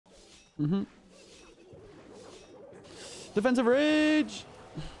Defensive rage.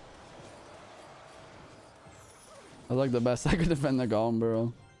 I was like the best I could defend the Golem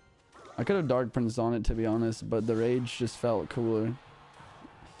Burrow. I could have Dark Prince on it, to be honest, but the rage just felt cooler.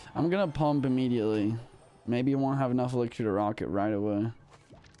 I'm gonna pump immediately. Maybe you won't have enough elixir to rock it right away.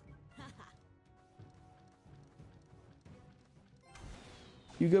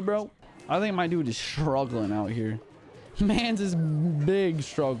 You good, bro? I think my dude is struggling out here. Man's is big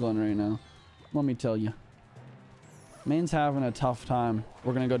struggling right now. Let me tell you. Man's having a tough time.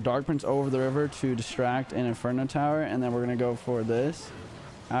 We're gonna go Dark Prince over the river to distract an Inferno Tower, and then we're gonna go for this.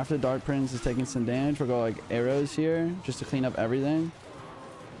 After Dark Prince is taking some damage, we'll go like arrows here just to clean up everything.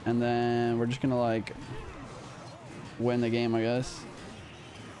 And then we're just gonna like win the game, I guess.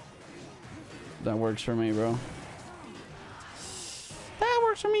 That works for me, bro. That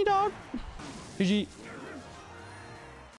works for me, dog. GG.